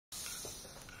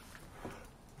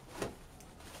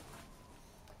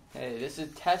Hey, this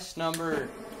is test number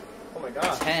Oh my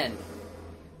god. 10.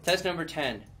 Test number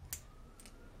 10.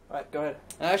 Alright, go ahead.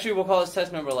 Actually, we'll call this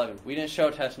test number 11. We didn't show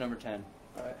test number 10.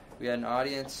 Alright. We had an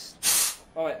audience,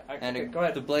 Oh wait, and go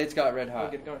ahead. the blades got red Oh,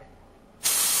 hot. get it going.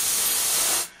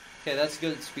 Okay, that's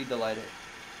good speed to light it.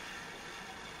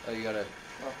 Oh, you gotta...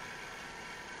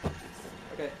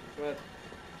 Okay, go ahead.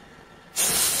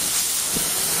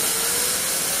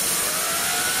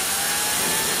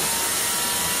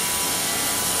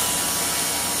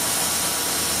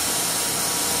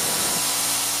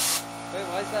 Wait,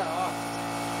 why is that off?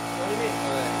 What do you mean?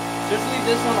 Okay. Just leave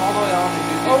this one all the way on and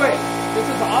do this Oh wait, one. this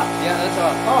is off? Yeah, that's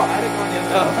off. Oh, I didn't go on the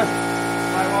other Oh. side.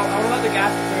 Alright, well, I want to let the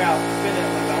gas clear out. Spin it a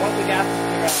little bit. I want the gas to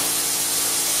clear out.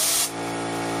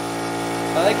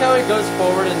 I like how it goes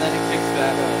forward and then it kicks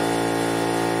back up.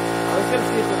 I was gonna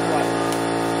see if this light.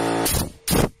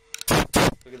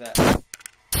 Look at that.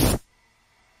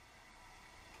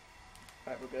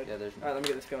 Alright, we're good. Yeah, there's... Alright, let me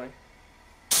get this going.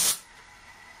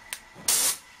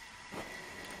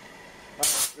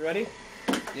 Alright, you ready?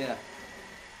 Yeah.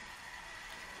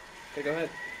 Okay, go ahead.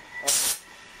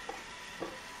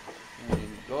 There you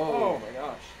go. Oh my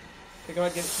gosh. Okay, go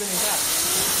ahead, get it spinning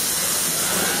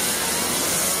back.